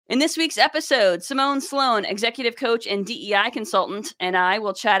In this week's episode, Simone Sloan, executive coach and DEI consultant, and I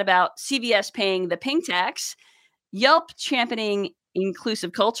will chat about CVS paying the pink tax, Yelp championing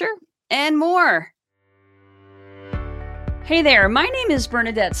inclusive culture, and more. Hey there, my name is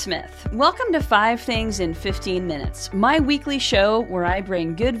Bernadette Smith. Welcome to 5 Things in 15 Minutes, my weekly show where I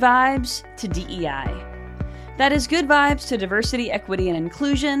bring good vibes to DEI. That is good vibes to diversity, equity, and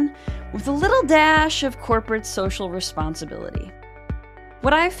inclusion with a little dash of corporate social responsibility.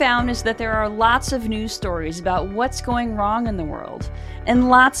 What I've found is that there are lots of news stories about what's going wrong in the world and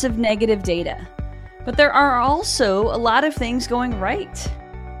lots of negative data. But there are also a lot of things going right.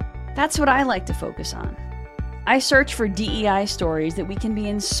 That's what I like to focus on. I search for DEI stories that we can be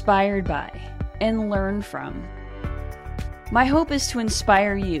inspired by and learn from. My hope is to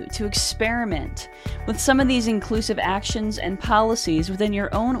inspire you to experiment with some of these inclusive actions and policies within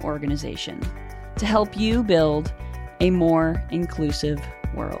your own organization to help you build a more inclusive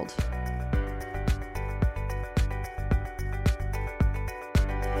world.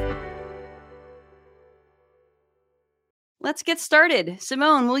 Let's get started.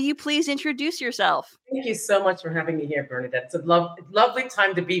 Simone, will you please introduce yourself? Thank you so much for having me here, Bernadette. It's a lovely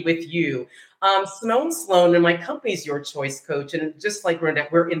time to be with you. Simone Sloan, and my company is Your Choice Coach. And just like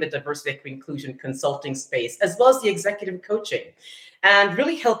Bernadette, we're in the diversity, equity, inclusion consulting space, as well as the executive coaching, and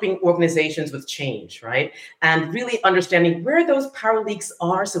really helping organizations with change, right? And really understanding where those power leaks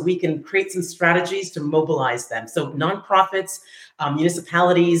are so we can create some strategies to mobilize them. So nonprofits,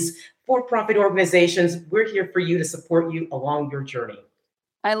 municipalities, for-profit organizations, we're here for you to support you along your journey.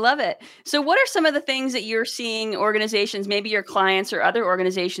 I love it. So what are some of the things that you're seeing organizations, maybe your clients or other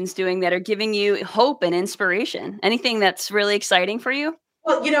organizations doing that are giving you hope and inspiration? Anything that's really exciting for you?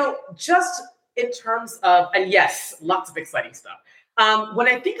 Well, just in terms of, and yes, lots of exciting stuff. When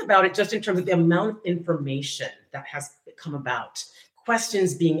I think about it, just in terms of the amount of information that has come about,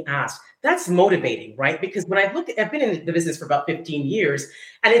 questions being asked, that's motivating, right? Because when I've been in the business for about 15 years,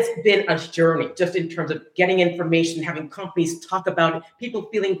 and it's been a journey just in terms of getting information, having companies talk about it, people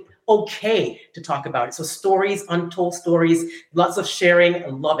feeling okay to talk about it. So stories, untold stories, lots of sharing, I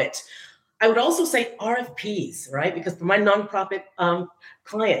love it. I would also say RFPs, right? Because for my nonprofit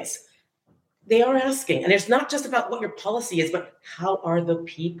clients, they are asking, and it's not just about what your policy is, but how are the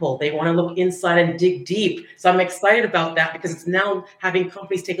people? They want to look inside and dig deep. So I'm excited about that because it's now having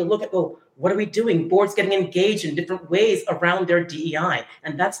companies take a look at, what are we doing? Boards getting engaged in different ways around their DEI,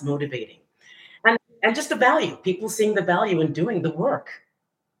 and that's motivating. And just the value, people seeing the value in doing the work.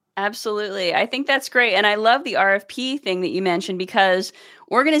 Absolutely. I think that's great. And I love the RFP thing that you mentioned because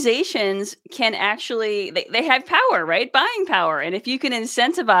organizations can actually, they have power, right? Buying power. And if you can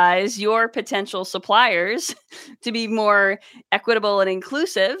incentivize your potential suppliers to be more equitable and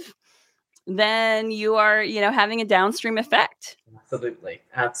inclusive, then you are, having a downstream effect. Absolutely.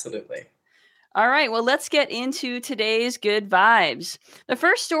 Absolutely. All right, well, let's get into today's good vibes. The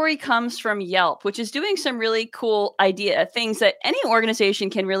first story comes from Yelp, which is doing some really cool things that any organization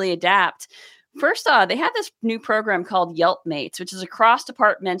can really adapt. First off, they have this new program called Yelp Mates, which is a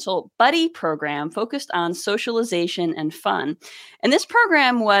cross-departmental buddy program focused on socialization and fun. And this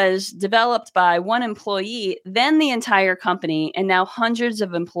program was developed by one employee, then the entire company, and now hundreds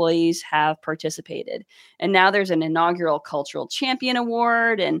of employees have participated. And now there's an inaugural Cultural Champion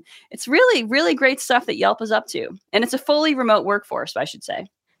Award, and it's really, really great stuff that Yelp is up to. And it's a fully remote workforce, I should say.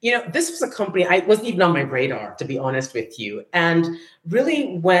 This was a company I wasn't even on my radar, to be honest with you. And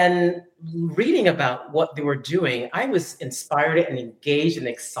really, when reading about what they were doing, I was inspired and engaged and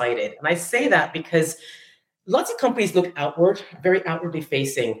excited. And I say that because lots of companies look outward, very outwardly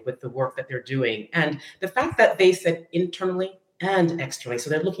facing with the work that they're doing. And the fact that they said internally and externally, so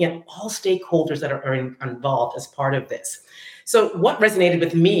they're looking at all stakeholders that are involved as part of this. So what resonated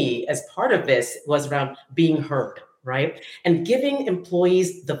with me as part of this was around being heard. Right? And giving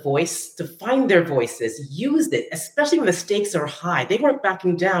employees the voice to find their voices, use it, especially when the stakes are high. They weren't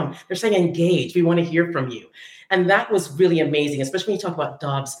backing down. They're saying, engage. We want to hear from you. And that was really amazing, especially when you talk about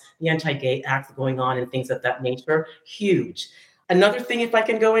Dobbs, the anti-gay act going on and things of that nature. Huge. Another thing, if I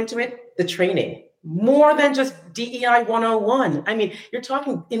can go into it, the training. More than just DEI 101. I mean, you're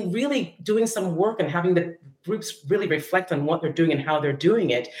talking in really doing some work and having the groups really reflect on what they're doing and how they're doing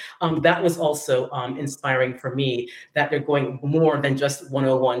it. That was also inspiring for me, that they're going more than just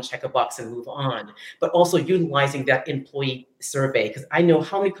 101, check a box and move on, but also utilizing that employee survey. Because I know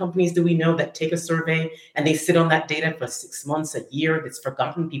how many companies do we know that take a survey and they sit on that data for 6 months, a year, it's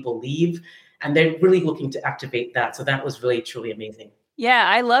forgotten, people leave, and they're really looking to activate that. So that was really, truly amazing. Yeah,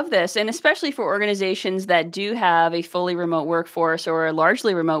 I love this. And especially for organizations that do have a fully remote workforce or a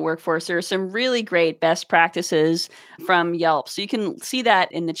largely remote workforce, there are some really great best practices from Yelp. So you can see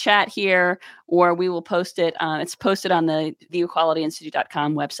that in the chat here, or we will post it. It's posted on the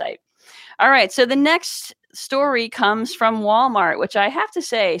theequalityinstitute.com website. All right. So the next story comes from Walmart, which I have to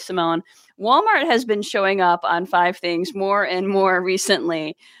say, Simone, Walmart has been showing up on Five Things more and more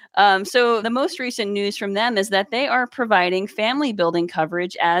recently. So the most recent news from them is that they are providing family building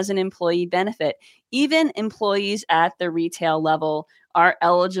coverage as an employee benefit. Even employees at the retail level are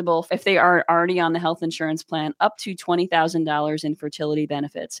eligible if they are already on the health insurance plan up to $20,000 in fertility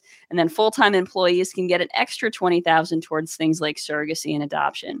benefits. And then full-time employees can get an extra $20,000 towards things like surrogacy and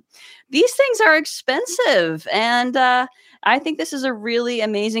adoption. These things are expensive, and I think this is a really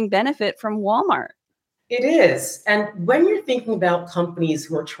amazing benefit from Walmart. It is. And when you're thinking about companies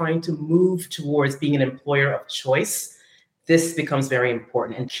who are trying to move towards being an employer of choice, this becomes very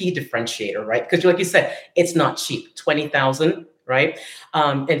important and key differentiator, right? Because like you said, it's not cheap. 20,000, right?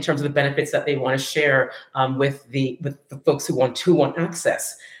 In terms of the benefits that they want to share with the folks who want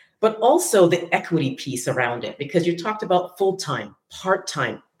access. But also the equity piece around it, because you talked about full-time,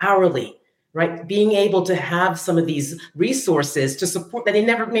 part-time, hourly, right? Being able to have some of these resources to support that they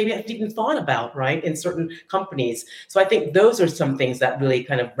never maybe have even thought about, right? In certain companies. So I think those are some things that really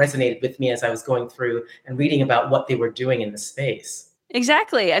kind of resonated with me as I was going through and reading about what they were doing in the space.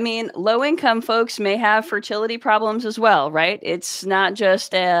 Exactly. I mean, low income folks may have fertility problems as well, right? It's not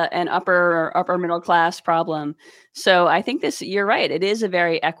just an upper middle class problem. So I think you're right. It is a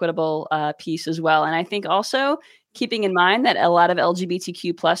very equitable piece as well. And I think also keeping in mind that a lot of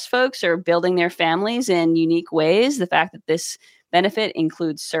LGBTQ plus folks are building their families in unique ways. The fact that this benefit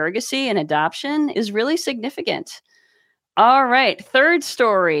includes surrogacy and adoption is really significant. All right. Third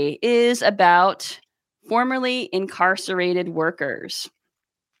story is about formerly incarcerated workers.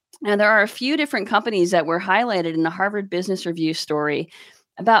 Now, there are a few different companies that were highlighted in the Harvard Business Review story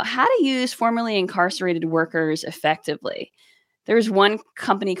about how to use formerly incarcerated workers effectively. There's one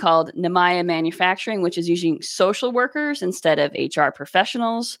company called Nemaya Manufacturing, which is using social workers instead of HR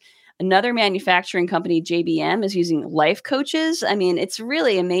professionals. Another manufacturing company, JBM, is using life coaches. I mean, it's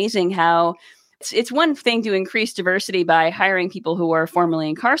really amazing how it's one thing to increase diversity by hiring people who are formerly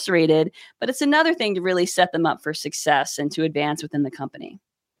incarcerated, but it's another thing to really set them up for success and to advance within the company.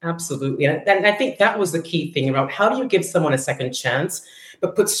 Absolutely. And I think that was the key thing about how do you give someone a second chance,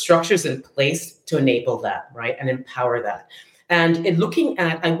 but put structures in place to enable that, right? And empower that. And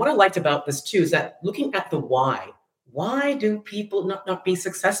what I liked about this too is that looking at the why do people not be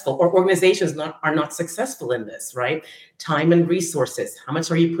successful, or organizations are not successful in this, right? Time and resources. How much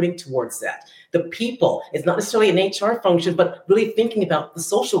are you putting towards that? The people, it's not necessarily an HR function, but really thinking about the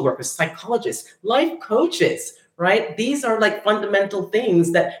social workers, psychologists, life coaches, right? These are like fundamental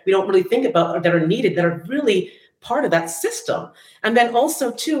things that we don't really think about, or that are needed, that are really part of that system. And then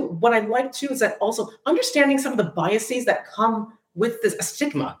also too, what I like too is that also understanding some of the biases that come with this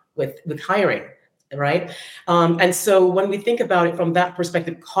stigma with hiring, right? And so when we think about it from that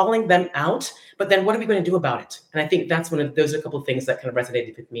perspective, calling them out, but then what are we going to do about it? And I think those are a couple of things that kind of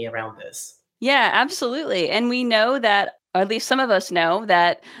resonated with me around this. Yeah, absolutely. And we know that, or at least some of us know,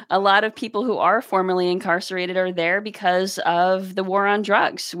 that a lot of people who are formerly incarcerated are there because of the war on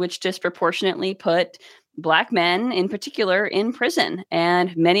drugs, which disproportionately put Black men in particular in prison,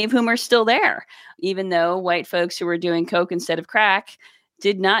 and many of whom are still there, even though white folks who were doing coke instead of crack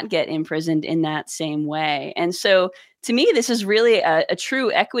did not get imprisoned in that same way. And so to me, this is really a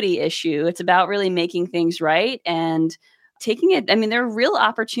true equity issue. It's about really making things right and taking it. I mean, there are real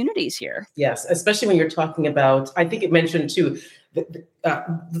opportunities here. Yes, especially when you're talking about, I think it mentioned too, the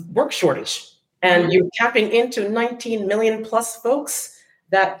work shortage. And you're tapping into 19 million plus folks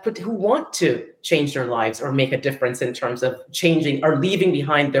who want to change their lives or make a difference in terms of changing or leaving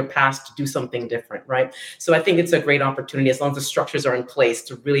behind their past to do something different, right? So I think it's a great opportunity as long as the structures are in place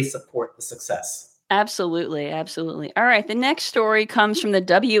to really support the success. Absolutely. Absolutely. All right. The next story comes from the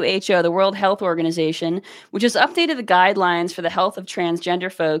WHO, the World Health Organization, which has updated the guidelines for the health of transgender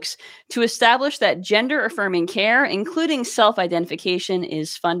folks to establish that gender affirming care, including self identification,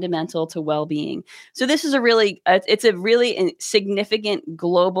 is fundamental to well being. So this is it's a really significant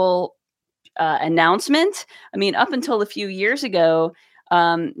global announcement. I mean, up until a few years ago,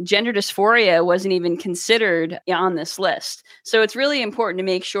 gender dysphoria wasn't even considered on this list. So it's really important to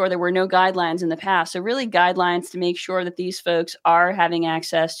make sure there were no guidelines in the past. So really guidelines to make sure that these folks are having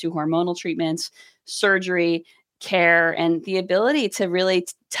access to hormonal treatments, surgery, care, and the ability to really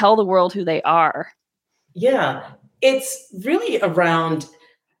tell the world who they are. Yeah, it's really around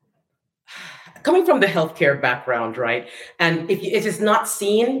coming from the healthcare background, right? And if it is not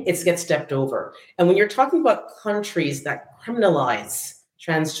seen, it gets stepped over. And when you're talking about countries that criminalize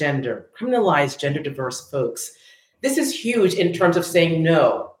transgender, criminalize gender diverse folks, this is huge in terms of saying,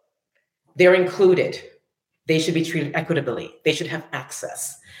 no, they're included. They should be treated equitably. They should have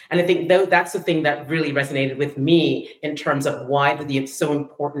access. And I think that's the thing that really resonated with me in terms of why it's so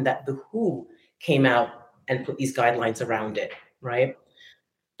important that the WHO came out and put these guidelines around it, right?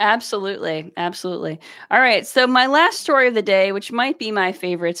 Absolutely. Absolutely. All right. So my last story of the day, which might be my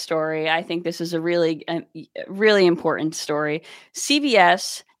favorite story, I think this is a really important story.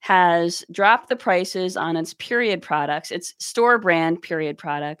 CVS has dropped the prices on its period products, its store brand period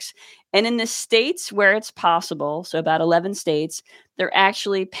products. And in the states where it's possible, so about 11 states, they're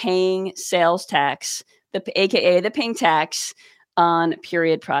actually paying sales tax, AKA the paying tax on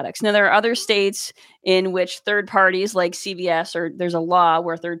period products. Now, there are other states in which third parties like CVS, or there's a law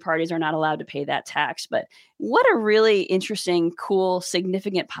where third parties are not allowed to pay that tax. But what a really interesting, cool,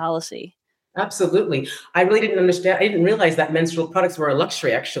 significant policy. Absolutely. I really didn't understand. I didn't realize that menstrual products were a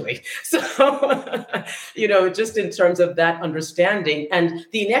luxury, actually. So, just in terms of that understanding and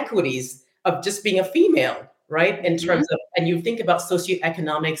the inequities of just being a female, right? In terms of, and you think about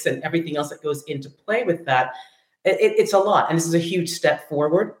socioeconomics and everything else that goes into play with that. It's a lot, and this is a huge step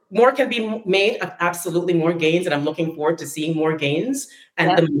forward. More can be made, absolutely more gains, and I'm looking forward to seeing more gains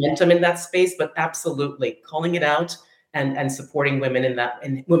and the momentum in that space, but absolutely calling it out and supporting women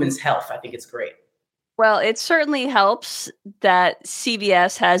in women's health. I think it's great. Well, it certainly helps that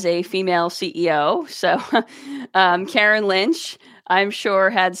CVS has a female CEO. So Karen Lynch, I'm sure,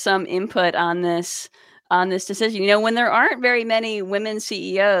 had some input on this decision. When there aren't very many women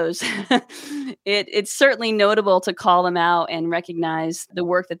CEOs, it's certainly notable to call them out and recognize the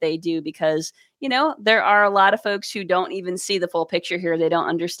work that they do, because, there are a lot of folks who don't even see the full picture here. They don't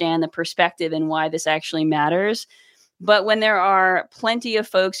understand the perspective and why this actually matters. But when there are plenty of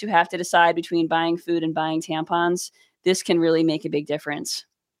folks who have to decide between buying food and buying tampons, this can really make a big difference.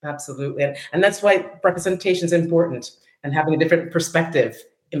 Absolutely. And that's why representation is important, and having a different perspective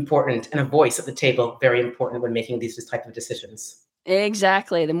important, and a voice at the table very important when making these type of decisions.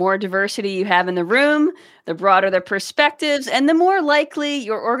 Exactly. The more diversity you have in the room, the broader the perspectives, and the more likely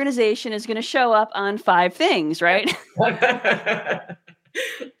your organization is going to show up on 5 things, right?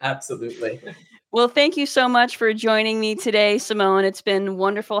 Absolutely. Well, thank you so much for joining me today, Simone. It's been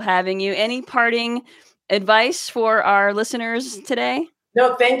wonderful having you. Any parting advice for our listeners today?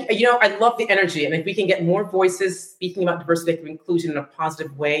 No, thank you. I love the energy. And if we can get more voices speaking about diversity and inclusion in a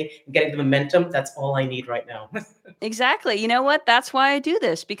positive way and getting the momentum, that's all I need right now. Exactly. You know what? That's why I do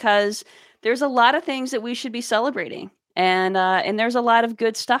this, because there's a lot of things that we should be celebrating. And there's a lot of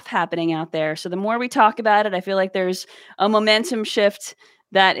good stuff happening out there. So the more we talk about it, I feel like there's a momentum shift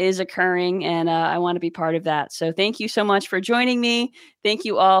that is occurring, and I want to be part of that. So thank you so much for joining me. Thank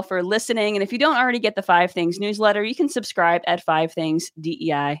you all for listening. And if you don't already get the 5 Things newsletter, you can subscribe at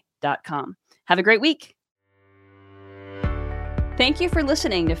 5thingsdei.com. Have a great week. Thank you for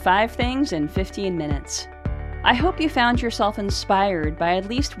listening to 5 Things in 15 Minutes. I hope you found yourself inspired by at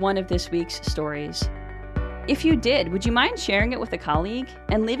least one of this week's stories. If you did, would you mind sharing it with a colleague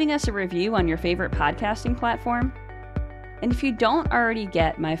and leaving us a review on your favorite podcasting platform? And if you don't already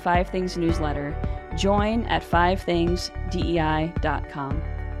get my 5 Things newsletter, join at 5thingsdei.com.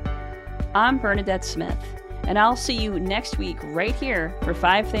 I'm Bernadette Smith, and I'll see you next week right here for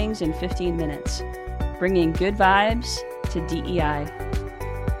 5 Things in 15 Minutes, bringing good vibes to DEI.